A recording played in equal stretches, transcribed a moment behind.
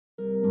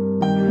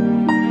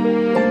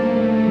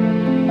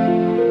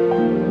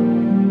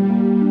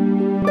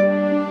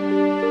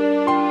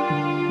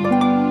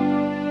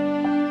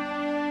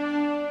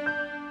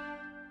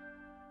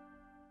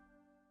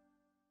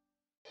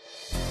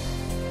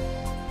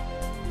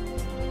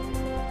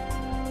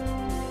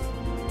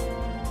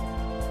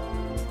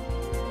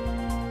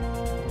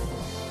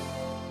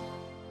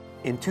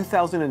In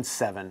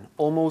 2007,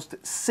 almost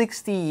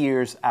 60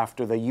 years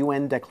after the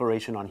UN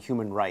Declaration on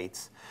Human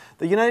Rights,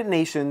 the United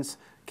Nations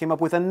came up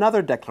with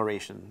another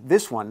declaration,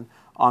 this one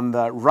on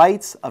the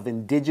Rights of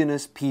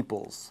Indigenous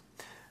Peoples.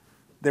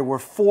 There were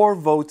 4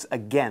 votes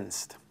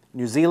against: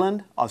 New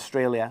Zealand,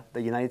 Australia,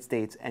 the United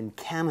States, and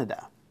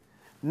Canada.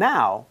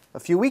 Now, a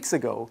few weeks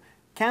ago,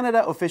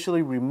 Canada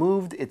officially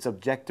removed its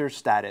objector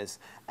status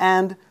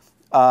and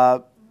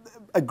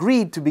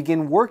agreed to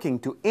begin working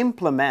to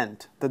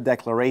implement the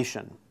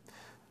declaration.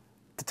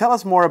 To tell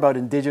us more about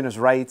Indigenous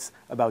rights,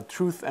 about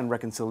truth and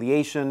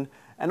reconciliation,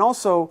 and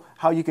also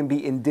how you can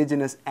be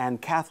Indigenous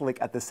and Catholic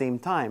at the same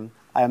time,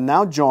 I am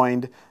now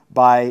joined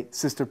by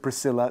Sister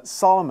Priscilla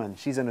Solomon.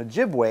 She's an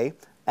Ojibway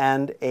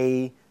and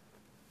a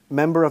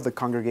member of the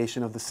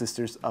Congregation of the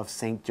Sisters of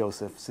St.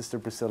 Joseph. Sister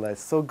Priscilla,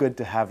 it's so good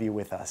to have you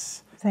with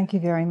us. Thank you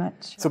very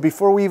much. So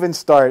before we even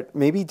start,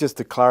 maybe just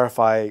to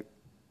clarify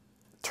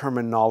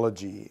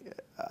terminology,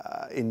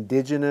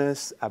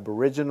 Indigenous,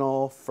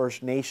 Aboriginal,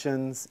 First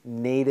Nations,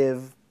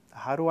 Native,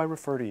 how do I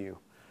refer to you?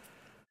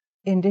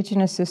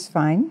 Indigenous is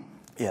fine.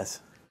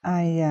 Yes.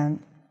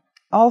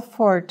 All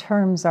 4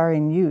 terms are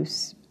in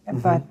use,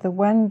 but the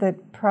one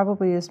that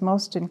probably is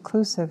most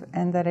inclusive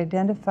and that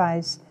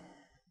identifies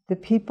the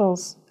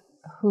peoples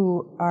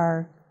who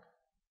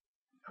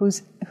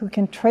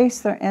can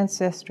trace their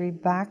ancestry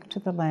back to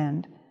the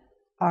land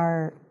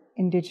are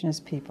Indigenous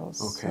peoples.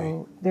 Okay.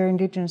 So they're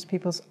Indigenous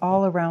peoples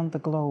all around the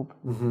globe,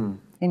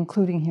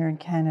 including here in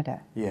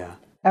Canada. Yeah.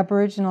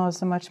 Aboriginal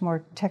is a much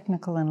more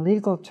technical and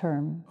legal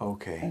term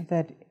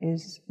that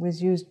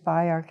was used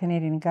by our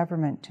Canadian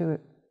government to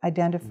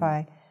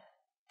identify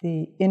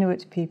the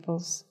Inuit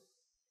peoples,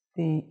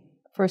 the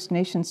First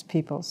Nations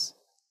peoples,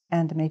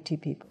 and the Métis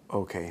people.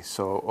 Okay,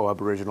 so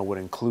Aboriginal would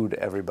include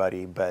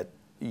everybody, but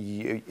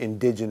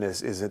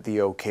Indigenous isn't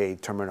the okay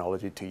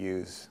terminology to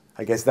use.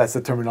 I guess that's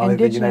the terminology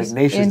the United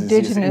Nations is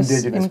using.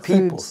 Indigenous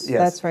peoples. Yes.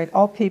 That's right.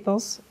 All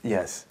peoples.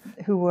 Yes.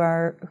 Who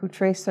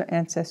trace their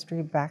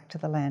ancestry back to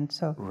the land.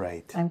 So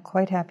right. I'm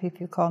quite happy if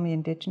you call me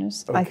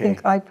Indigenous. Okay. I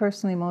think I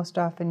personally most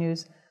often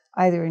use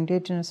either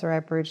Indigenous or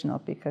Aboriginal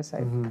because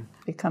I've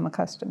become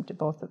accustomed to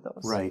both of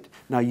those. Right.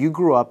 Now you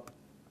grew up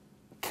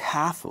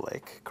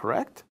Catholic,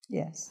 correct?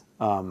 Yes.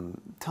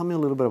 Tell me a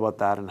little bit about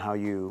that and how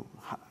you,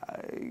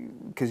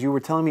 because you were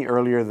telling me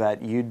earlier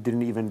that you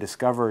didn't even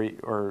discover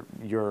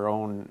your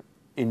own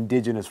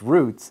Indigenous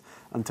roots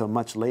until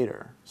much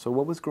later. So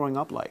what was growing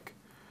up like?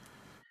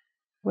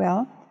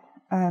 Well,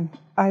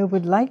 I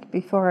would like,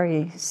 before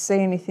I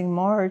say anything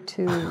more,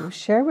 to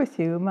share with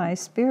you my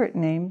spirit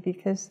name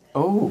because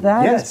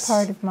that is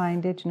part of my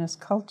Indigenous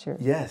culture.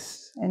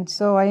 Yes. And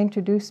so I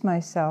introduce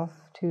myself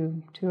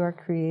to our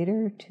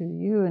Creator, to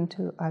you, and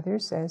to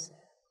others as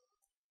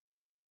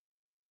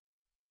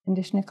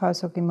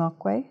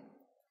Indishnikazogimokwe,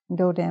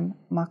 Dodem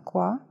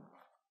Makwa,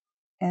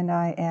 and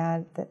I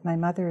add that my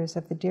mother is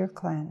of the Deer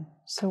Clan.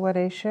 So what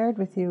I shared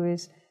with you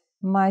is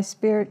my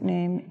spirit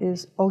name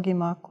is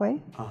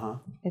Ogimokwe.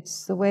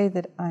 It's the way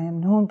that I am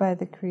known by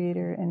the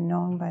Creator and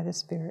known by the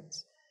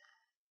spirits.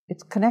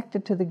 It's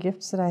connected to the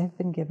gifts that I have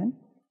been given,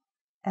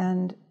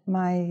 and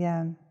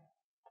my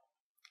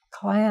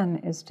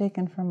clan is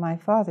taken from my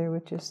father,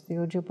 which is the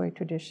Ojibway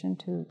tradition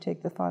to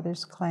take the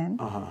father's clan.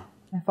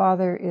 My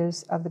father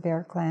is of the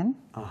Bear Clan,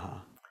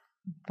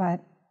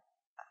 but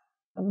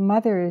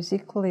mother is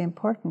equally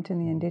important in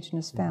the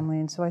Indigenous family,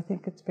 and so I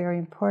think it's very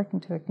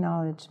important to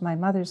acknowledge my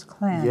mother's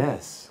clan,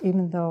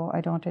 even though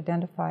I don't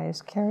identify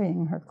as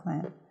carrying her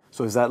clan.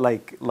 So is that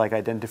like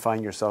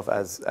identifying yourself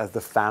as the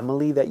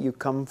family that you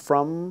come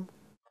from?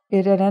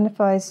 It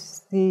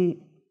identifies the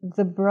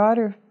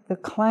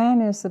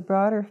clan is the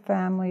broader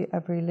family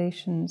of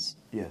relations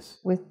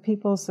with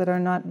peoples that are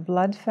not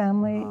blood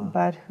family,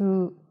 but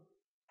who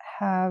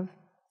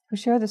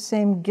share the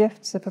same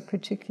gifts of a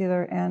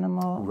particular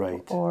animal,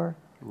 or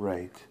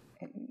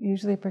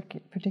usually a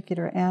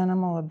particular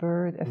animal, a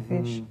bird, a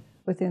fish,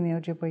 within the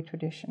Ojibway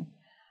tradition.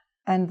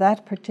 And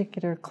that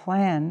particular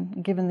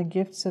clan, given the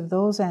gifts of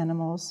those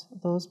animals,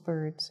 those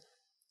birds,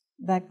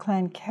 that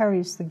clan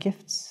carries the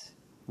gifts.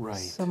 Right.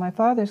 So my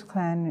father's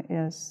clan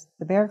is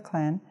the Bear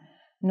Clan,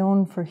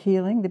 known for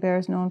healing. The bear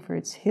is known for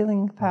its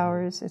healing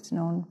powers. It's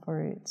known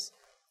for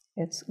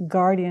its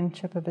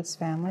guardianship of its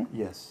family.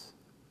 Yes.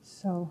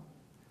 So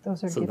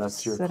those are gifts. So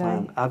that's your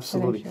clan.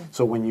 Absolutely.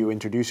 So when you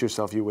introduce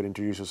yourself, you would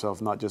introduce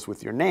yourself not just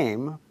with your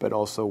name, but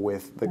also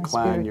with the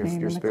clan, your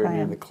spirit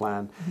name, the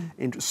clan.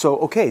 So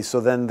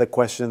then the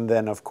question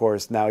then, of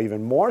course, now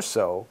even more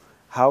so,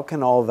 how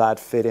can all that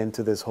fit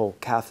into this whole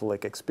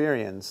Catholic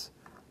experience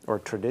or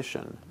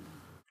tradition?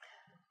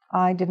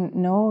 I didn't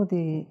know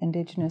the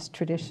Indigenous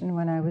tradition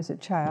when I was a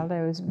child.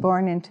 I was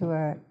born into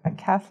a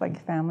Catholic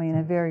family in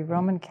a very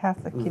Roman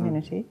Catholic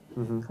community,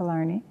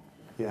 Killarney.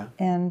 Yeah.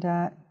 And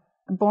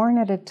born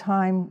at a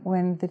time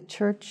when the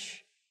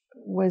church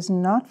was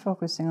not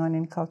focusing on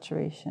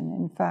inculturation.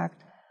 In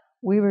fact,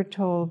 we were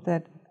told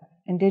that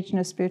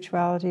Indigenous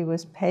spirituality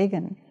was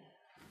pagan.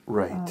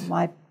 Right.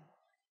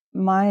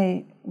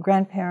 My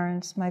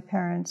grandparents, my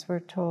parents were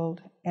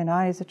told, and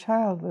I as a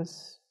child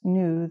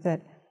knew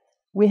that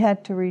we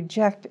had to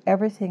reject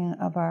everything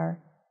of our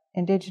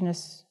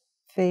Indigenous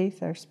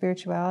faith, our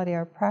spirituality,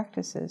 our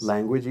practices.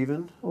 Language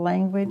even?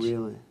 Language.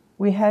 Really?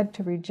 We had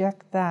to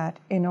reject that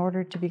in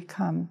order to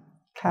become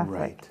Catholic.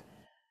 Right.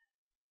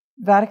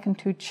 Vatican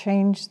II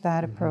changed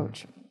that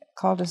approach,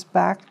 called us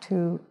back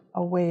to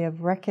a way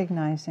of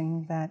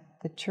recognizing that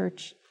the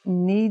Church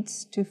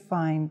needs to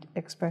find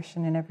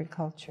expression in every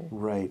culture.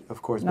 Right,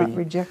 of course. Not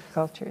reject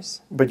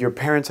cultures. But your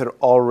parents had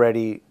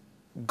already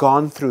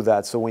gone through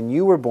that, so when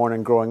you were born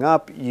and growing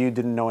up, you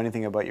didn't know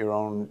anything about your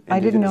own Indigenous roots? I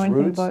didn't know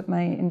anything about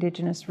my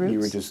Indigenous roots. You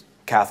were just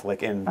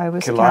Catholic in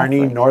Killarney,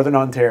 Catholic. Northern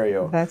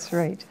Ontario. That's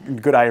right.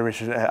 Good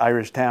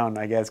Irish town,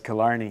 I guess,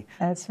 Killarney.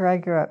 That's where I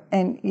grew up.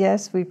 And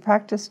yes, we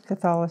practiced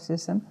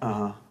Catholicism.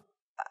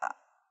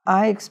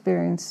 I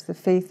experienced the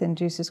faith in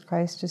Jesus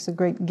Christ as a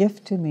great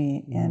gift to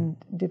me and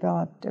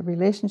developed a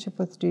relationship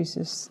with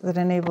Jesus that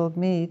enabled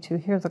me to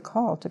hear the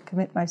call to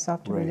commit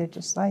myself to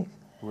religious life.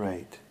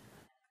 Right.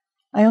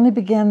 I only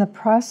began the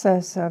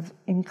process of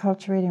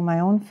enculturating my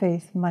own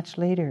faith much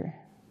later.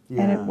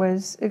 Yeah. And it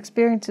was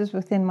experiences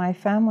within my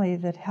family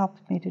that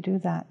helped me to do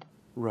that.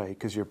 Right,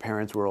 because your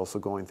parents were also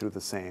going through the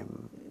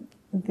same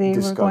They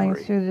were going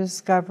through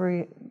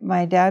discovery.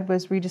 My dad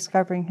was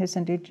rediscovering his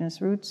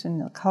Indigenous roots and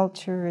the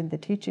culture and the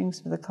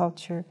teachings of the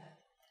culture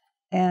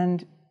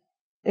and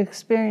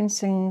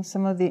experiencing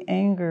some of the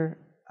anger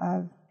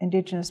of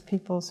Indigenous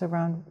peoples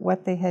around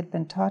what they had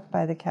been taught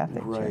by the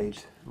Catholic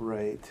Church.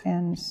 Right.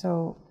 And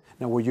so...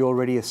 Now, were you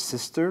already a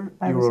sister?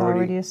 I was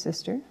already a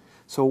sister.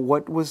 So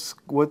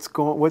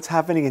what's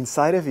happening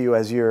inside of you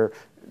as you're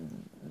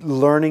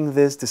learning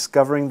this,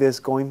 discovering this,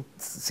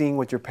 seeing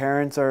what your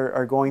parents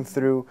are going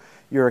through?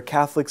 You're a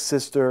Catholic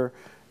sister.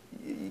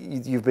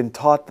 You've been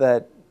taught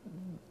that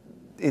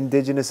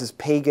Indigenous is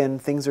pagan.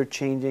 Things are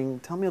changing.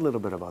 Tell me a little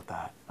bit about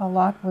that. A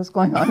lot was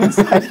going on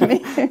inside of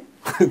me.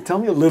 Tell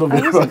me a little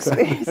bit about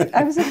that.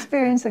 I was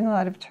experiencing a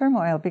lot of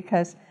turmoil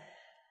because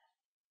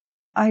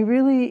I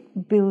really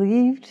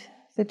believed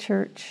the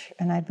Church,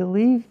 and I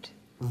believed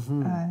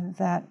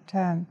that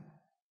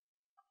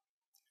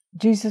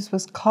Jesus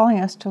was calling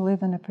us to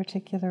live in a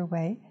particular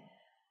way.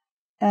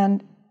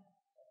 And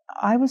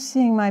I was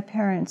seeing my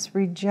parents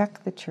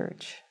reject the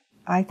Church.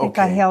 I think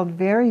I held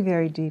very,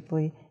 very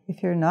deeply,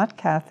 if you're not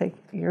Catholic,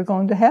 you're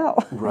going to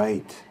hell.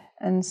 Right.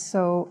 And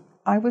so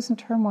I was in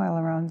turmoil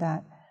around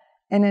that.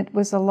 And it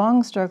was a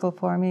long struggle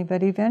for me,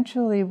 but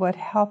eventually what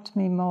helped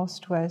me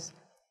most was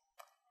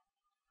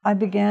I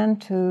began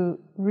to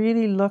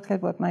really look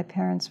at what my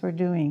parents were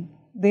doing.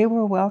 They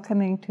were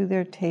welcoming to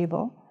their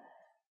table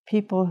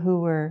people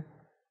who were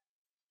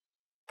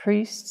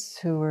priests,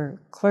 who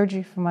were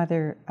clergy from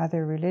other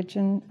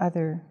religion,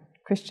 other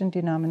Christian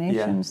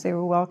denominations. Yeah. They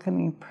were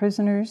welcoming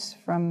prisoners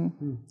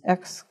from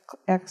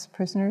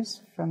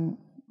ex-prisoners from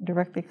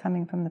directly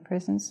coming from the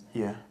prisons.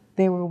 Yeah.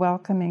 They were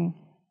welcoming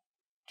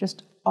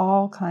just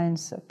all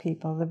kinds of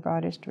people, the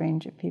broadest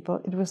range of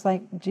people. It was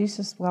like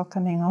Jesus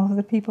welcoming all of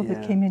the people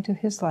that came into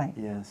his life,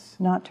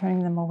 not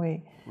turning them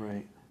away.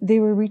 Right. They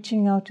were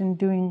reaching out and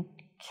doing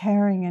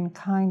caring and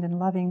kind and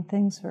loving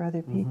things for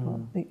other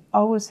people. They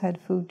always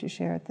had food to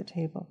share at the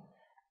table.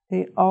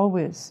 They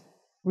always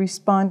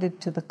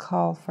responded to the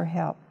call for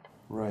help.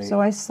 Right.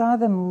 So I saw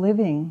them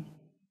living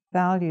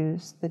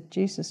values that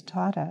Jesus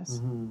taught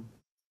us.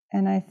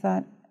 And I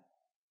thought,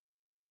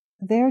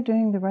 they're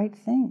doing the right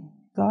thing.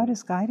 God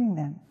is guiding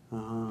them.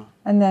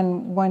 And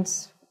then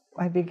once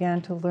I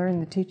began to learn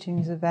the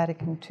teachings of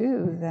Vatican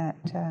II,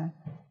 that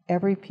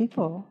every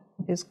people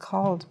is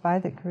called by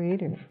the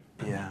Creator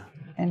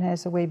and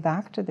has a way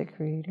back to the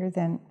Creator,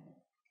 then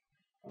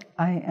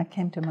I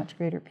came to much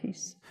greater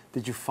peace.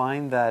 Did you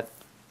find that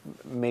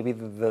maybe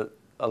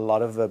a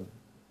lot of the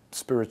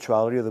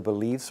spirituality or the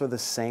beliefs are the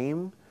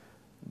same,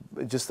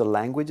 just the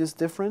language is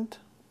different?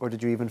 Or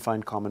did you even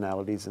find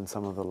commonalities in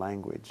some of the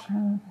language?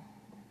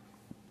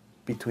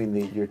 Between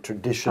your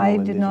traditional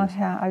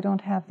I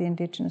don't have the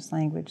Indigenous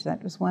language.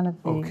 That was one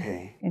of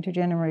the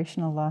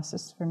intergenerational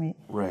losses for me.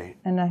 Right.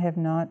 And I have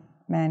not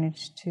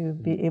managed to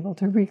be able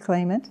to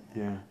reclaim it.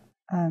 Yeah.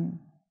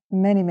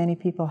 Many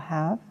people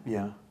have.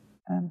 Yeah.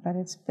 But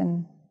it's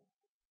been,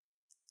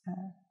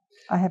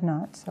 I have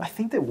not. So. I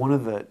think that one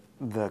of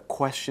the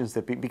questions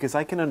that, because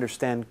I can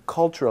understand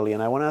culturally,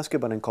 and I want to ask you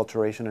about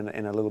enculturation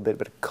in a little bit,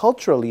 but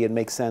culturally it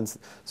makes sense.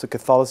 So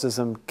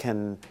Catholicism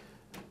can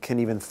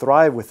even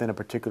thrive within a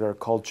particular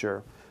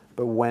culture,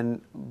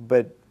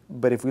 but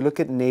if we look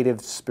at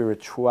Native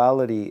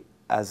spirituality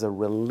as a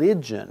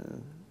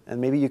religion, and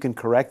maybe you can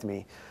correct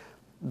me,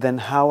 then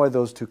how are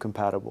those two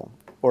compatible?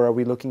 Or are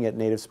we looking at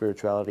Native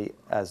spirituality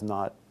as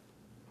not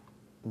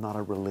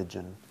a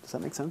religion? Does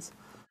that make sense?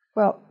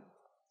 Well,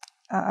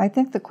 I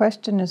think the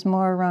question is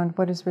more around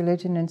what is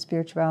religion and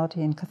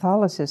spirituality in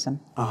Catholicism,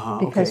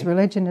 because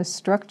religion is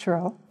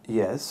structural.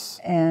 Yes.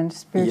 And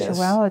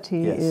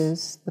spirituality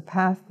is the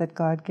path that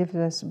God gives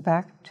us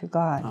back to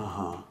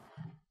God.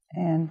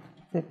 And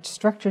the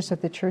structures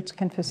of the church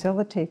can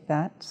facilitate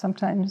that.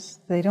 Sometimes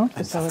they don't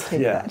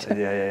facilitate that.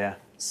 Yeah.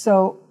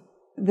 So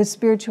the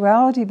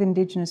spirituality of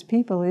Indigenous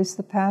people is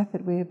the path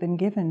that we have been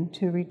given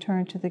to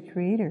return to the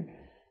Creator.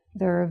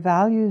 There are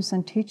values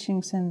and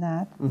teachings in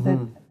that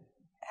that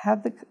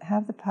have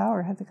the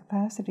power, have the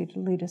capacity to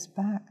lead us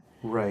back.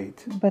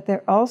 Right. But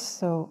there are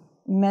also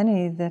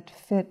many that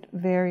fit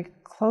very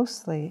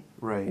closely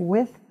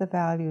with the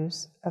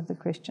values of the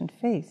Christian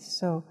faith.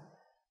 So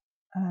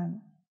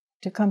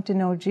to come to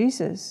know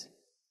Jesus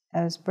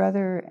as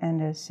brother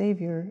and as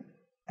Savior,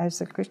 as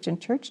the Christian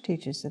Church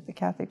teaches it, the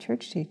Catholic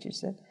Church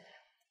teaches it,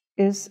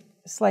 is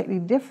slightly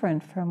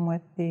different from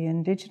what the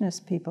Indigenous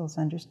peoples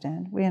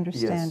understand. We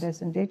understand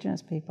as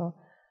Indigenous people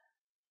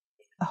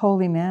a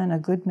holy man, a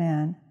good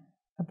man,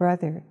 a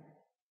brother,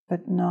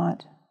 but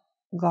not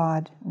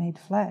God made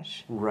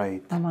flesh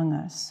among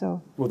us.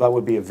 So well, that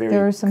would be a very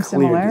there are some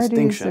clear similarities,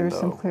 distinction, there are though.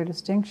 some clear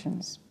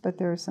distinctions, but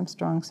there are some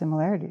strong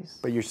similarities.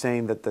 But you're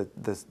saying that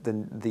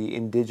the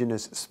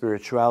Indigenous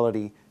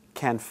spirituality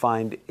can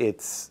find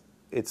its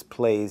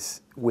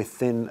place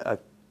within a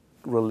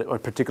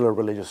particular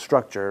religious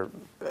structure,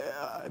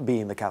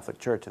 being the Catholic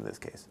Church in this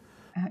case.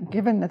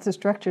 Given that the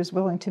structure is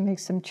willing to make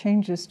some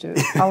changes to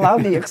allow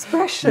the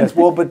expression. Yes,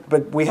 well,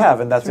 but we have,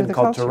 and that's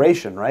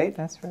enculturation, right?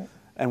 That's right.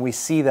 And we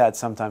see that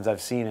sometimes.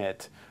 I've seen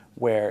it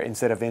where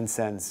instead of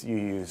incense, you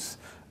use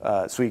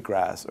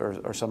sweetgrass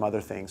or some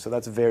other thing. So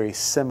that's very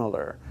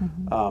similar.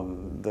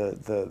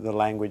 The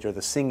language or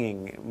the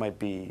singing might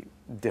be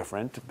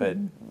different, but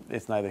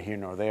it's neither here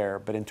nor there.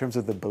 But in terms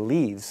of the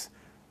beliefs,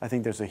 I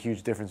think there's a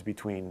huge difference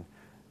between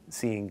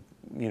seeing,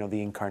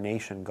 the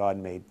incarnation, God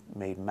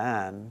made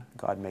man,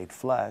 God made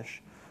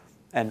flesh,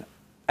 and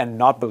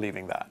not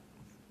believing that,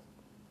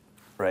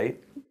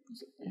 right?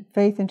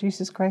 Faith in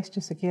Jesus Christ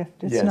is a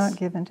gift. It's not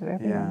given to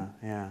everyone.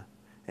 Yeah.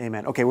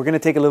 Amen. Okay, we're going to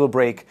take a little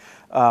break.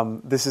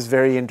 This is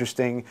very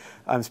interesting.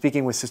 I'm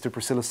speaking with Sister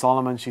Priscilla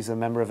Solomon. She's a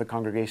member of the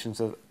congregations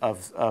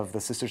of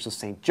the Sisters of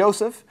St.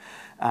 Joseph.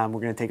 We're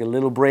going to take a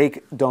little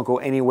break. Don't go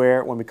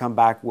anywhere. When we come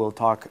back, we'll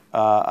talk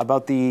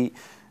about the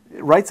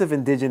rights of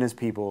Indigenous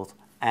peoples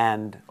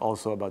and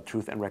also about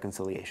truth and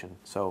reconciliation.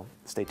 So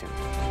stay tuned.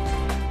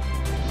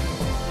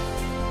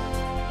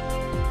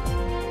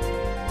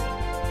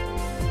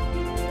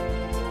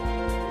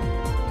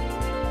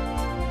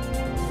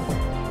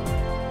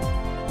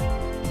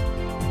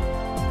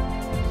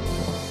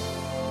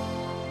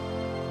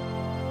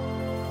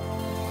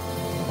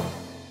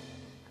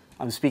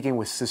 I'm speaking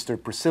with Sister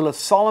Priscilla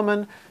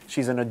Solomon.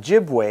 She's an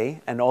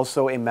Ojibway and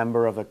also a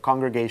member of the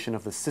congregation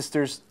of the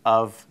Sisters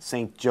of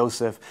St.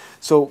 Joseph.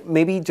 So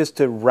maybe just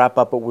to wrap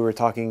up what we were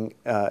talking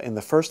in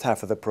the first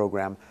half of the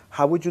program,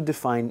 how would you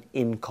define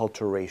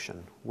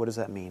inculturation? What does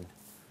that mean?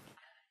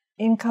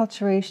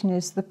 Inculturation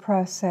is the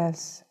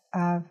process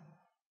of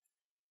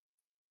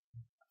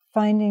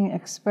finding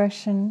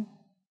expression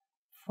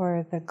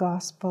for the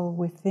gospel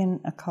within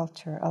a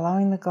culture,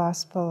 allowing the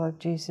gospel of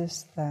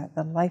Jesus,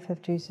 the life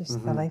of Jesus,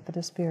 the life of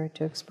the Spirit,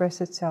 to express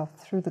itself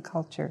through the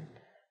culture,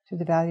 through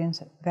the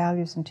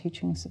values and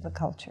teachings of the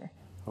culture.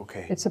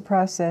 Okay. It's a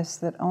process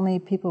that only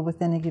people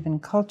within a given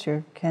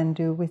culture can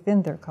do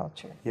within their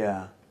culture.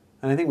 Yeah.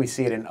 And I think we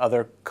see it in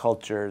other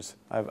cultures.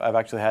 I've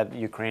actually had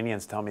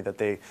Ukrainians tell me that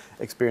they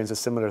experience a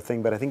similar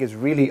thing, but I think it's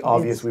really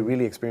obvious we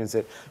really experience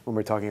it when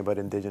we're talking about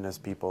Indigenous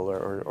people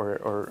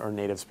or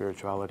Native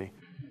spirituality.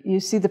 You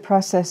see the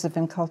process of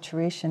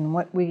enculturation.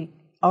 What we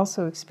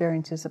also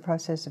experience is the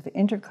process of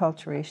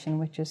interculturation,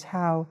 which is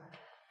how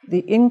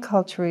the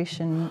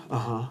inculturation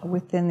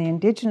within the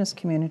Indigenous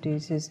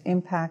communities is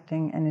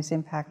impacting and is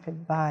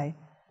impacted by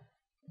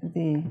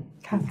the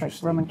Catholic,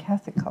 Roman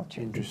Catholic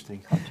culture.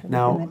 Interesting.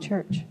 Now, within the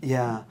church.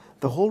 Yeah,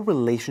 the whole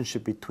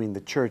relationship between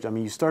the church. I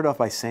mean, you start off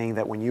by saying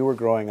that when you were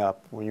growing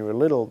up, when you were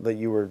little, that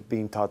you were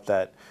being taught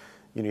that,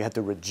 you had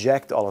to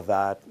reject all of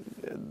that.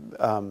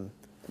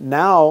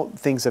 Now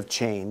things have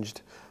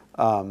changed.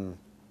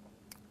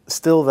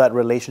 Still, that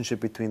relationship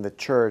between the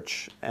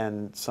church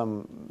and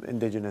some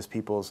Indigenous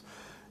peoples,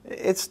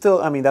 it's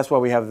still, I mean, that's why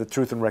we have the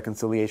Truth and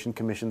Reconciliation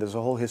Commission. There's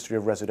a whole history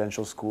of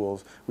residential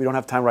schools. We don't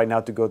have time right now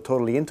to go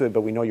totally into it,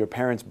 but we know your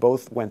parents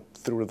both went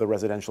through the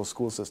residential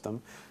school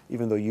system,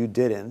 even though you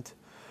didn't.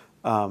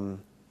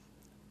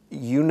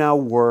 You now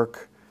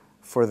work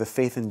for the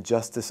Faith and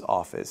Justice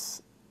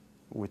Office,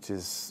 which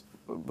is,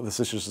 the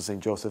Sisters of St.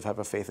 Joseph have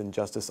a Faith and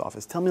Justice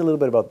Office. Tell me a little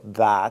bit about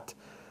that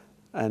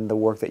and the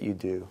work that you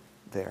do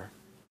there.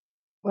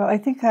 Well, I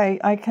think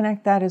I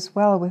connect that as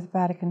well with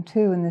Vatican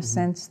II in the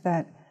sense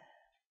that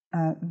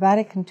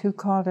Vatican II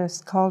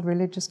called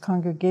religious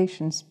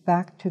congregations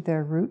back to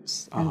their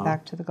roots and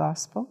back to the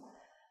gospel.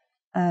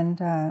 And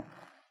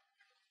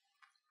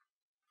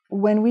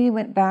when we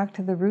went back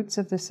to the roots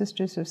of the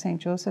Sisters of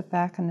St. Joseph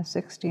back in the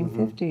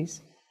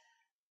 1650s,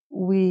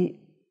 we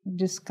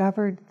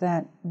discovered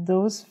that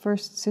those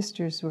first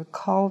sisters were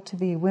called to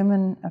be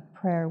women of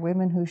prayer,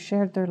 women who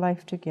shared their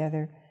life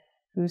together,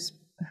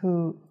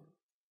 who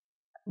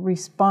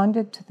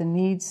responded to the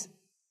needs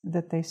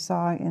that they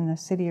saw in the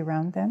city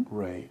around them.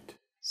 Right.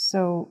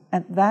 So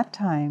at that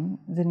time,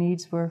 the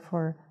needs were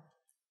for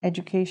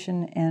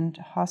education and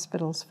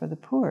hospitals for the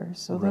poor.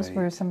 So those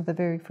were some of the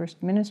very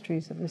first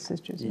ministries of the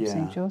Sisters of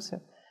St.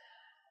 Joseph.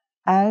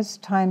 As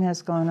time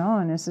has gone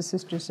on, as the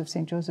Sisters of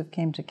St. Joseph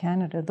came to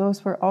Canada,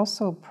 those were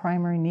also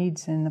primary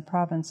needs in the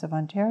province of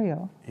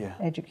Ontario,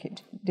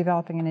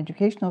 developing an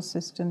educational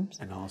system.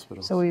 And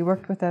hospitals. So we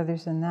worked with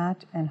others in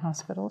that and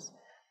hospitals.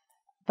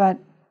 But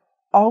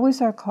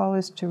always our call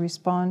is to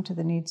respond to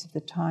the needs of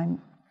the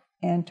time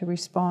and to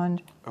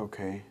respond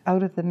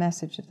out of the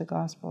message of the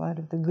gospel, out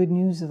of the good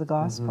news of the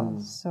gospel.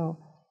 So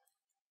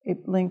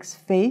it links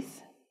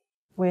faith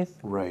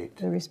with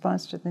the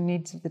response to the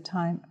needs of the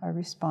time, our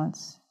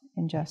response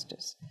in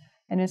justice.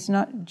 And it's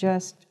not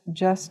just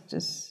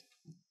justice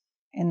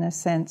in the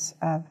sense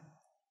of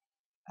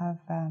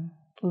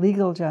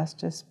legal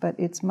justice, but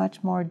it's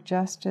much more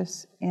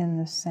justice in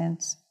the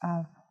sense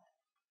of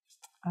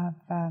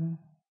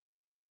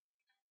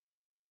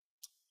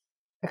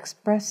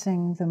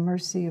expressing the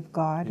mercy of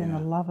God and the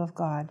love of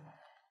God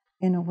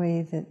in a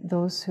way that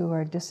those who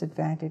are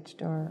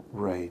disadvantaged or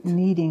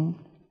needing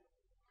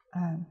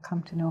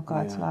come to know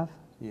God's love.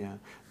 Yeah.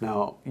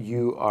 Now,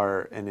 you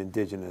are an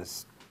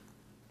Indigenous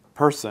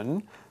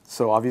person,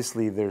 so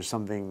obviously there's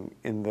something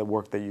in the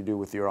work that you do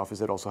with your office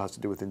that also has to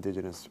do with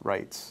Indigenous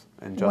rights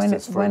and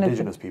justice for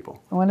Indigenous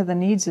people. One of the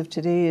needs of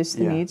today is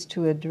the needs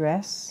to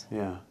address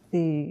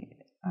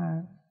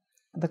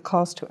the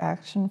calls to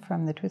action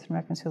from the Truth and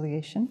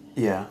Reconciliation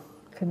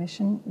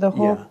Commission. The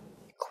whole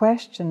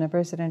question of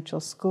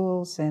residential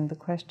schools and the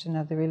question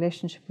of the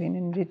relationship between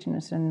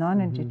Indigenous and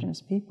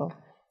non-Indigenous people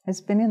has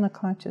been in the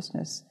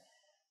consciousness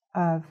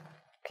of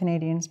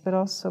Canadians, but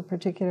also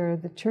particularly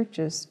the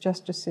Church's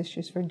justice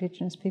issues for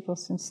Indigenous people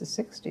since the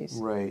 60s.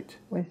 Right.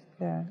 With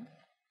the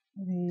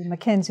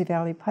Mackenzie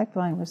Valley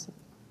Pipeline was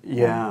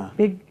a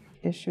big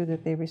issue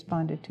that they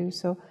responded to.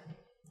 So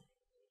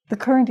the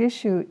current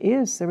issue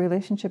is the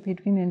relationship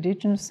between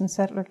Indigenous and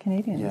settler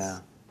Canadians.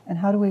 Yeah. And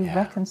how do we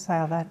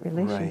reconcile that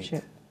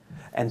relationship?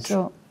 Right. And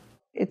so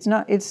it's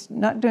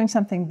not doing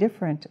something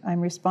different.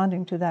 I'm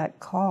responding to that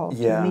call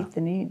to meet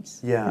the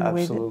needs in a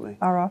way that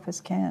our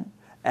office can.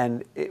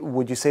 And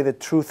would you say that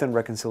Truth and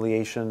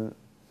Reconciliation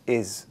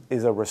is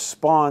a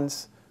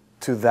response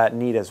to that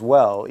need as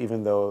well,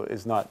 even though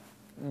it's not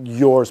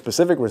your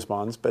specific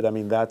response, but I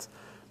mean that's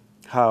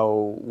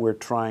how we're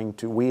trying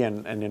to, we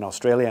and in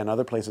Australia and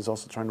other places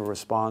also trying to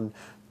respond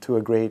to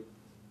a great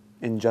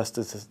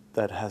injustice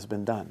that has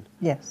been done.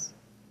 Yes.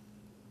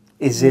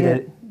 Is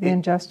it the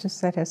injustice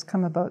that has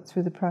come about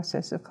through the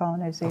process of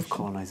colonization? Of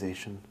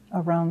colonization.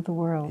 Around the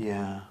world.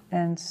 Yeah.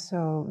 And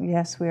so,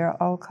 yes, we are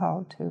all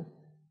called to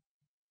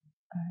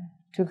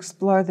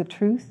explore the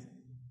truth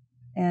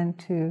and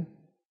to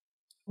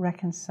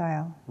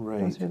reconcile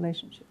those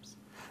relationships.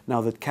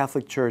 Now, the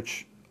Catholic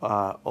Church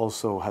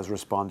also has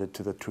responded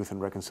to the Truth and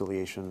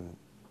Reconciliation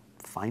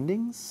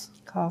findings?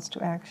 Calls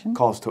to action.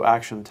 Calls to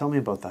action. Tell me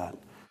about that.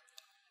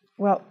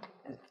 Well,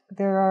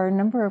 there are a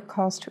number of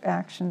calls to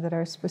action that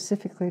are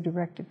specifically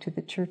directed to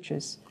the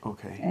churches.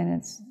 Okay. And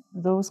it's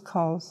those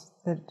calls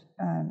that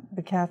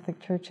the Catholic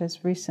Church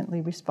has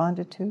recently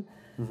responded to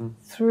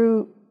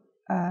through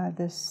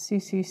the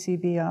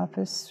CCCB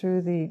office,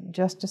 through the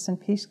Justice and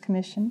Peace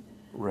Commission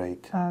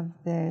of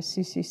the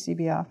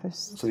CCCB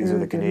office, so these are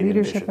the Canadian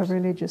leadership bishops. of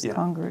religious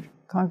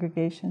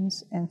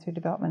congregations, and through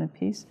Development and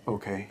Peace.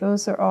 Okay.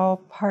 Those are all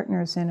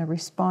partners in a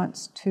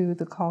response to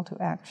the call to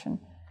action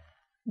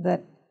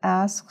that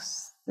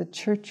asks the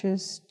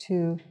churches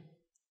to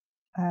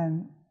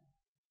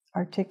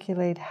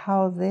articulate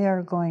how they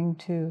are going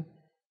to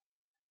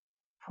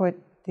put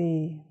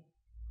the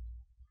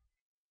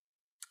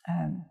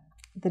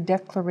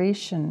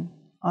Declaration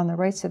on the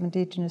Rights of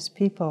Indigenous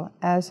People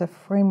as a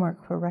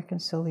framework for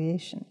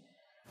reconciliation.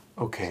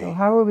 Okay. So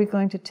how are we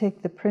going to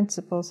take the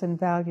principles and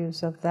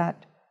values of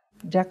that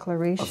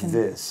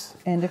declaration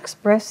and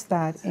express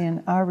that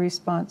in our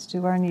response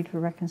to our need for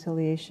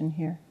reconciliation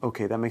here?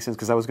 Okay, that makes sense,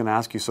 because I was going to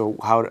ask you, so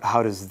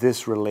how does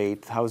this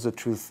relate? How does the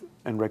Truth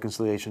and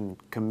Reconciliation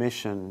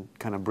Commission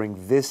kind of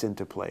bring this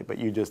into play? But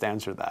you just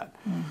answered that.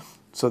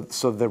 So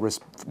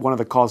one of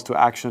the calls to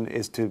action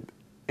is to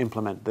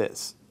implement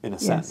this, in a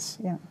sense.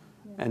 Yeah.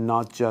 And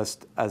not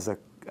just as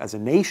a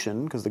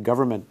nation, because the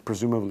government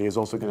presumably is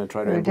also going to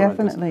try to implement this.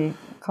 There are definitely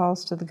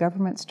calls to the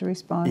governments to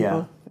respond,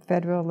 both the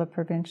federal, the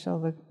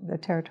provincial, the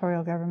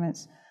territorial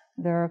governments.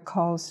 There are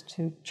calls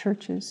to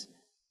churches.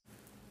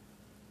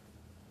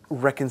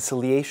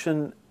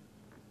 Reconciliation,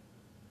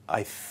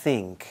 I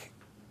think,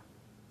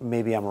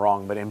 maybe I'm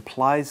wrong, but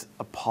implies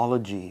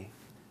apology.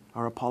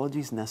 Are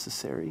apologies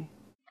necessary?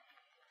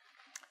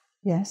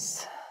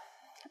 Yes.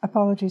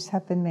 Apologies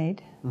have been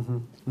made.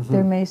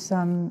 There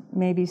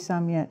may be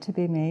some yet to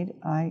be made.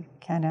 I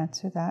can't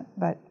answer that,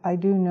 but I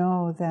do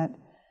know that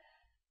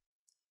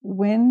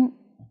when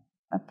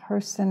a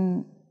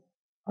person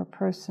or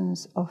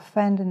persons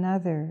offend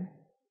another,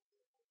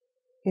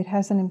 it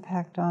has an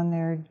impact on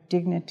their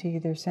dignity,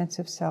 their sense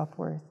of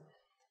self-worth.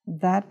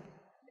 That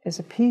is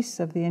a piece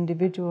of the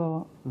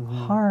individual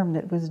harm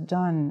that was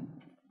done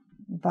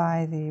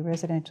by the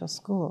residential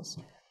schools.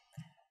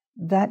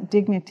 that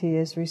dignity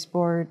is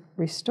restored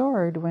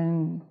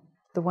when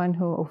the one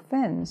who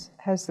offends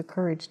has the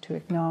courage to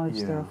acknowledge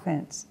their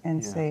offense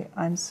and say,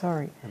 I'm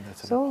sorry.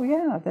 So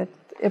that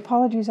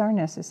apologies are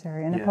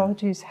necessary, and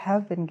apologies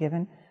have been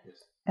given,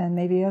 and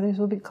maybe others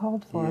will be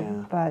called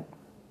for, but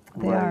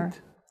they are.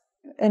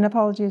 An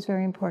apology is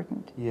very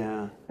important.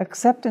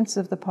 Acceptance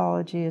of the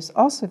apology is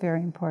also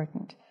very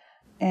important.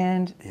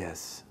 And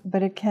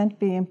but it can't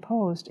be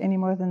imposed any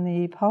more than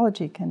the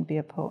apology can be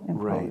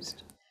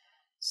imposed.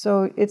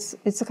 So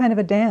it's a kind of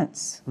a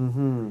dance.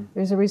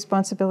 There's a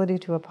responsibility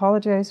to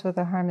apologize where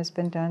the harm has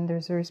been done.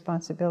 There's a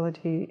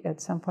responsibility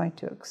at some point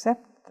to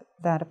accept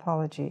that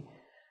apology.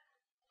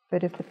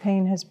 But if the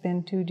pain has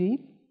been too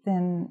deep,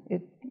 then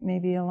it may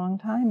be a long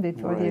time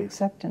before the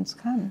acceptance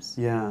comes.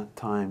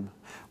 Time.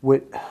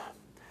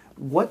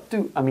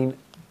 I mean,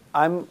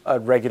 I'm a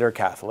regular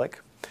Catholic.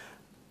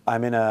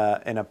 I'm in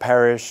a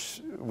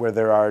parish where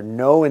there are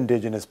no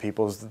Indigenous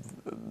peoples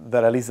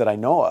that at least that I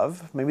know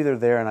of. Maybe they're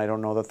there and I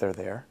don't know that they're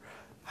there.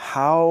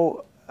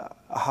 How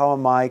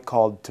am I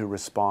called to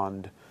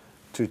respond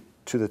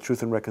to the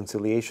Truth and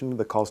Reconciliation,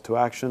 the calls to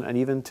action, and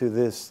even to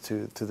this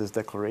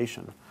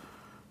declaration?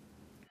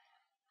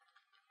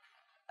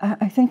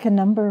 I think a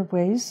number of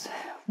ways.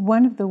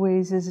 One of the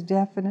ways is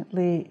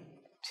definitely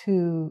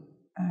to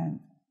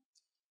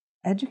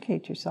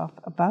educate yourself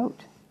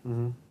about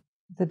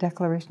the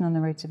Declaration on the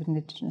Rights of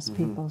Indigenous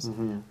Peoples.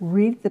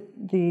 Read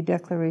the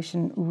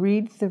Declaration,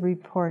 read the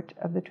report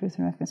of the Truth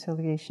and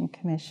Reconciliation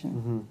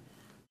Commission,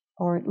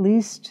 or at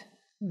least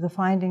the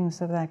findings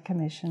of that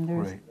commission.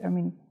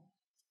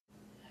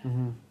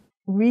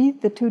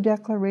 Read the two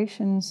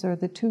declarations or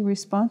the two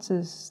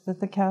responses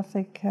that the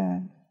Catholic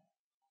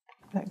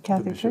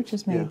Church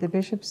has made, the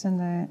bishops and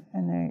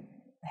the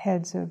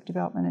heads of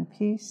development and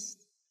peace.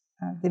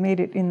 They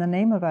made it in the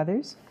name of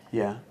others.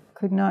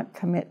 Could not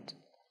commit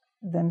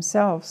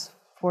themselves,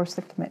 force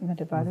the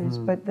commitment of others,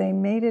 but they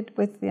made it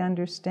with the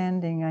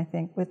understanding, I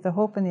think, with the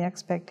hope and the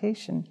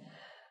expectation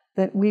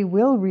that we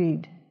will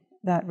read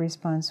that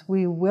response.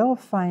 We will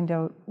find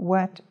out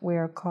what we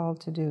are called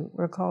to do.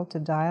 We're called to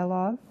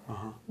dialogue.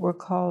 We're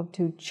called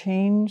to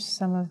change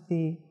some of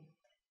the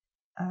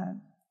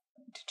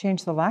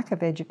lack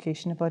of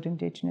education about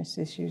Indigenous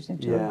issues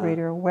into a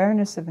greater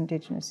awareness of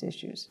Indigenous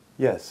issues.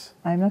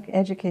 I'm not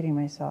educating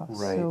myself.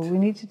 So we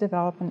need to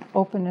develop an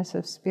openness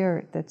of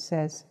spirit that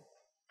says,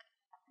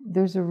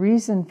 there's a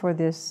reason for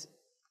this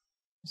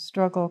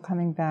struggle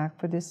coming back,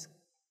 for this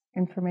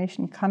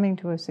information coming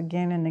to us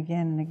again and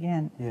again and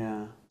again.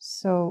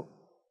 So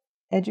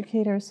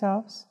educate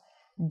ourselves,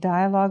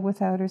 dialogue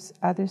with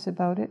others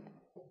about it,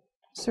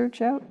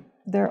 search out.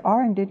 There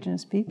are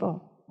Indigenous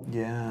people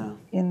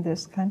in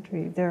this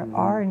country. There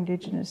are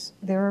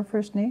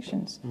First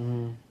Nations.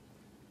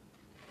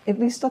 At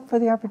least look for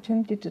the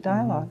opportunity to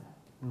dialogue.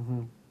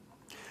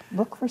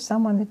 Look for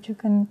someone that you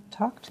can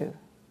talk to.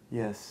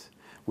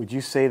 Would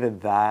you say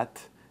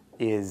that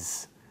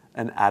is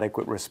an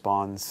adequate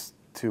response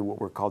to what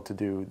we're called to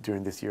do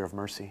during this year of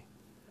mercy?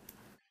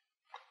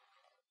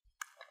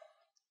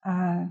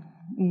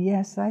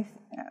 Yes, I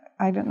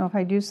don't know if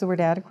I'd use the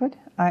word adequate.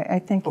 I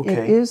think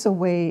it is a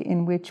way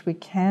in which we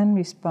can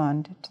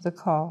respond to the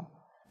call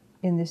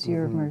in this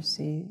year of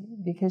mercy,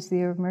 because the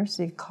year of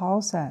mercy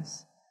calls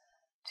us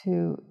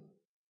to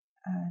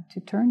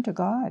turn to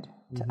God,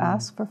 to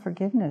ask for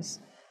forgiveness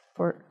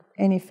for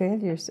any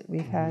failures that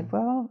we've had.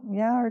 Well,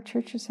 our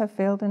churches have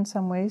failed in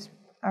some ways.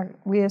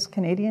 We as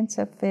Canadians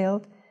have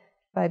failed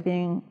by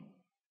being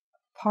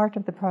part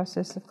of the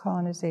process of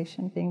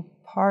colonization, being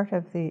part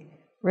of the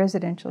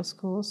residential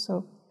schools.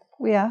 So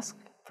we ask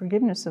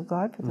forgiveness of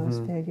God for those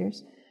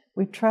failures.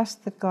 We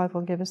trust that God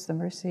will give us the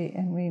mercy,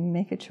 and we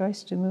make a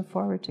choice to move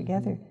forward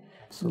together.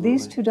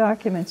 These two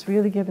documents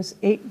really give us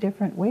 8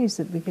 different ways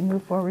that we can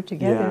move forward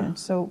together, and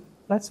so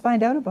let's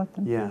find out about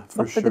them.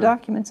 Look for the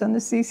documents on the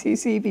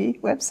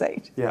CCCB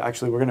website.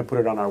 Actually, we're going to put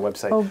it on our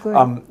website. Oh, good.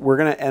 We're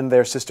going to end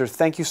there, sister.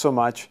 Thank you so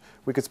much.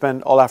 We could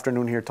spend all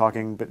afternoon here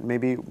talking, but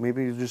maybe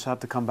you just have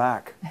to come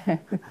back.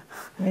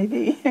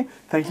 Maybe.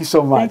 Thank you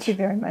so much. Thank you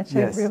very much.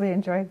 I really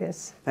enjoyed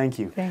this. Thank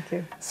you. Thank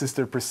you.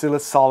 Sister Priscilla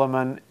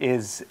Solomon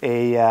is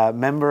a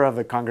member of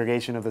the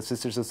Congregation of the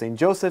Sisters of St.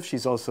 Joseph.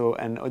 She's also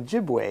an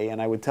Ojibway,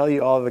 and I would tell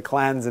you all the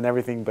clans and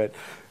everything, but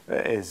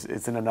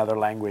it's in another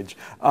language.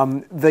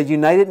 The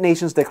United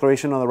Nations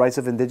Declaration on the Rights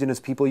of Indigenous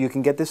People, you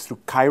can get this through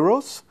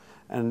Kairos,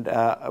 and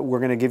we're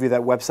going to give you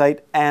that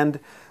website.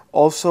 And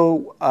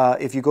also,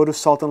 if you go to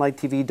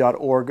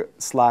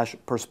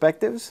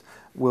saltandlighttv.org/perspectives,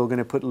 we're going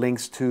to put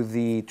links to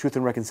the Truth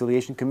and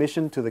Reconciliation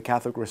Commission, to the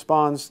Catholic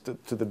response,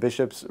 to the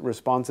bishops'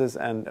 responses,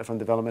 and from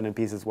Development and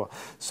Peace as well,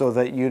 so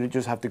that you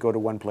just have to go to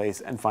one place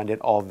and find it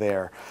all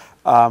there.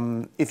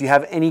 If you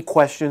have any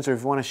questions, or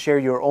if you want to share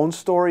your own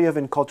story of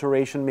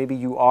enculturation, maybe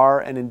you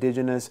are an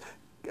Indigenous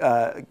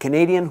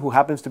Canadian who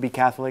happens to be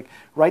Catholic,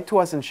 write to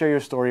us and share your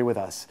story with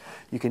us.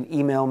 You can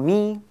email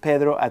me,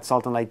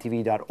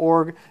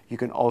 pedro@saltandlighttv.org. You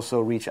can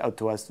also reach out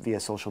to us via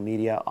social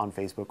media on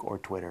Facebook or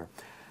Twitter.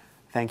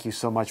 Thank you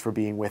so much for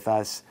being with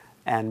us,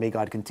 and may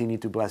God continue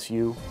to bless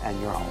you and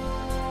your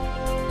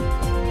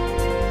home.